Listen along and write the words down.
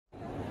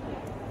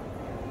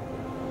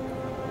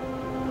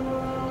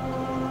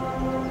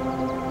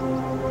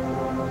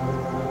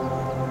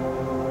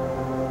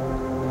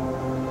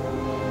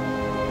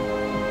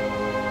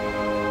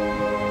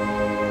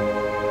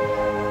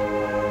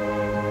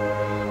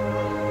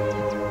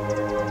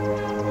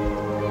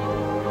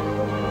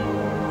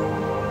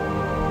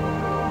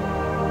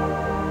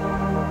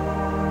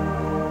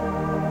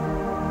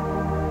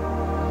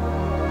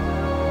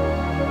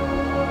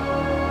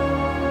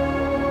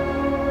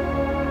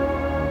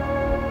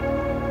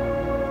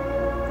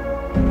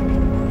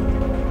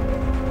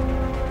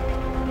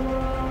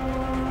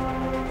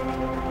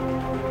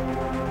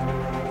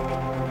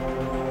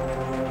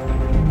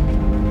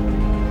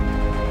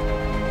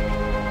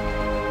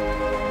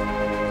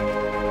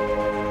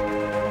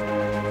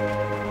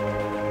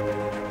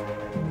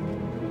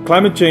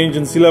Climate change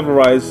and sea level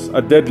rise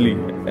are deadly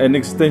and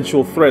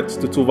existential threats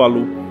to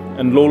Tuvalu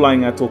and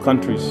low-lying atoll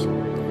countries.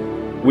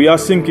 We are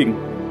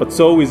sinking, but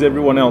so is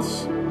everyone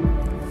else.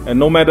 And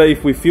no matter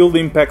if we feel the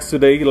impacts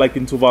today, like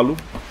in Tuvalu,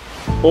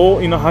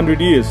 or in 100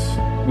 years,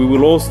 we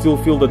will all still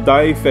feel the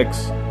dire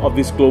effects of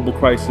this global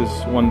crisis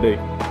one day.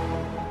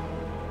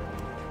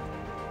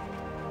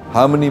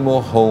 How many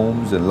more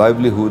homes and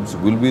livelihoods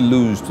will we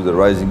lose to the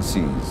rising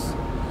seas?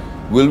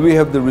 Will we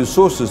have the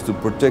resources to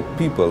protect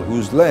people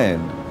whose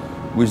land,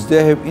 which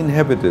they have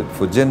inhabited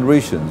for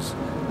generations,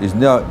 is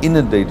now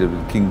inundated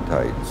with king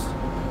tides?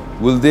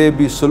 Will there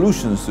be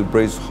solutions to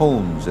brace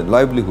homes and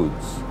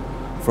livelihoods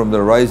from the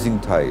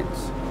rising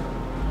tides?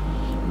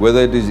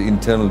 Whether it is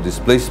internal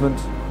displacement,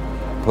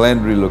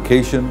 planned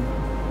relocation,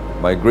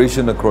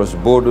 migration across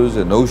borders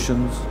and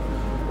oceans,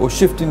 or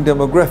shifting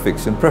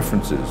demographics and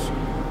preferences,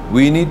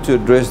 we need to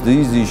address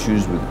these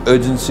issues with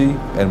urgency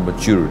and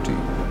maturity.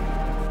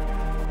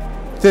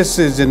 This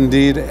is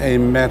indeed a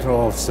matter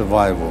of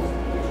survival.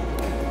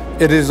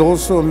 It is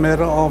also a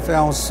matter of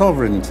our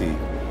sovereignty,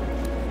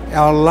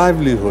 our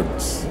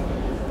livelihoods,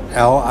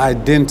 our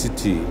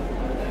identity.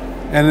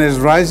 And as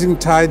rising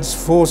tides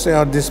force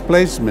our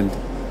displacement,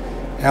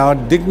 our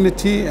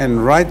dignity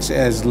and rights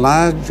as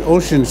large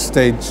ocean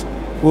states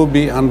will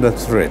be under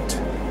threat.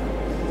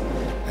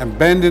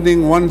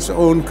 Abandoning one's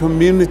own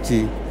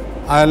community,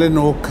 island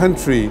or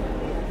country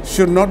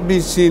should not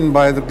be seen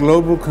by the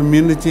global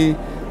community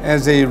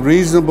as a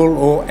reasonable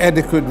or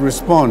adequate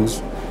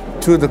response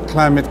to the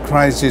climate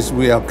crisis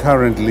we are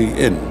currently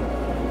in.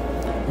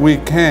 We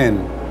can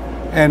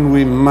and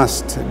we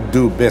must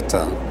do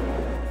better.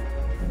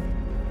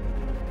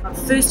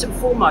 First and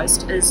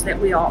foremost is that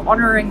we are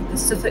honouring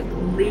Pacific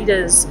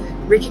leaders'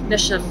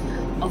 recognition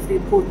of the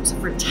importance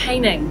of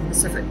retaining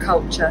Pacific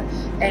culture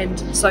and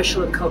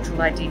social and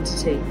cultural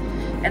identity,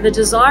 and the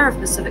desire of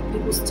Pacific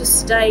peoples to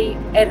stay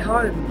at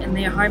home in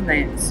their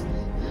homelands.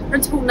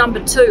 Principle number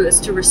 2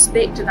 is to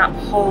respect and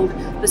uphold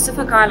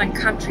Pacific Island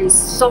countries'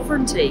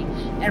 sovereignty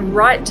and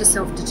right to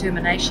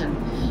self-determination.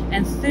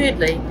 And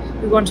thirdly,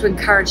 we want to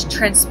encourage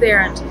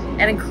transparent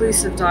and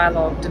inclusive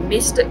dialogue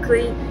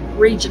domestically,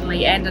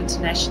 regionally and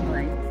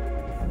internationally.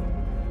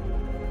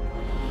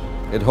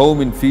 At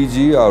home in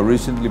Fiji, our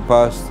recently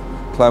passed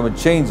Climate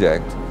Change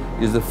Act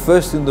is the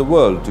first in the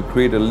world to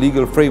create a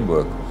legal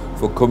framework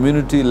for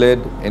community-led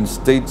and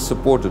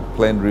state-supported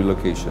planned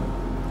relocation.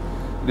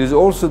 It is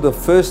also the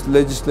first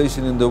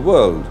legislation in the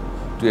world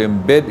to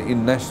embed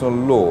in national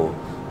law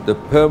the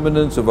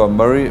permanence of our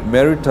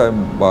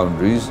maritime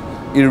boundaries,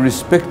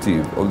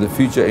 irrespective of the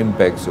future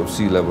impacts of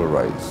sea level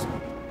rise.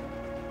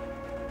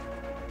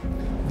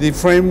 The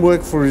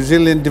Framework for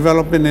Resilient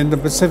Development in the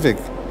Pacific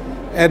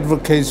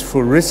advocates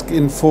for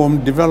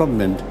risk-informed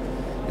development,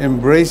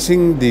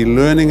 embracing the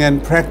learning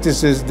and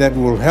practices that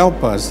will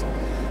help us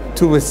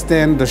to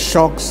withstand the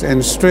shocks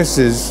and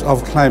stresses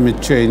of climate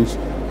change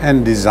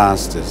and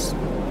disasters.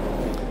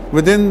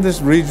 Within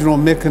this regional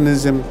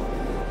mechanism,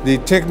 the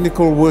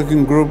Technical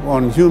Working Group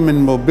on Human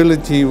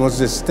Mobility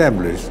was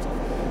established,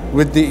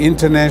 with the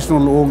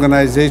International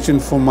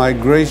Organization for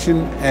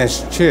Migration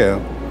as chair,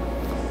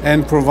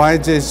 and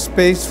provides a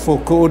space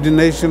for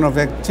coordination of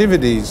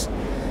activities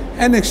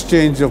and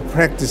exchange of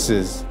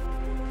practices.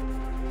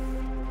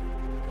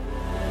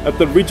 At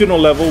the regional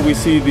level, we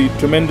see the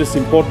tremendous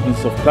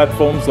importance of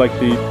platforms like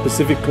the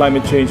Pacific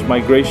Climate Change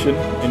Migration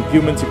and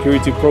Human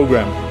Security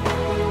Program,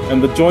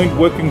 and the Joint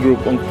Working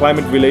Group on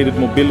Climate-Related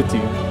Mobility,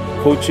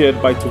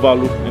 co-chaired by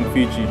Tuvalu and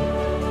Fiji.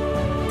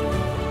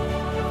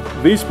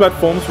 These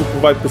platforms will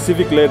provide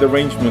Pacific-led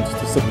arrangements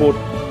to support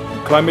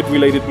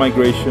climate-related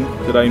migration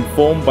that are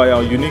informed by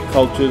our unique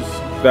cultures,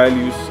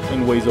 values,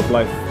 and ways of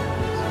life.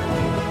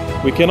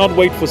 We cannot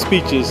wait for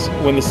speeches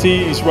when the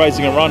sea is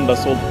rising around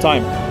us all the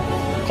time.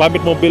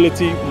 Climate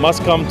mobility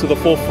must come to the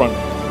forefront.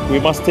 We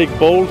must take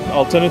bold,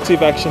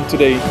 alternative action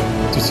today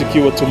to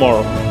secure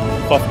tomorrow.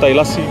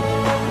 Faftailasi,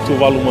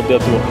 Tuvalu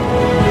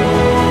Modeatua.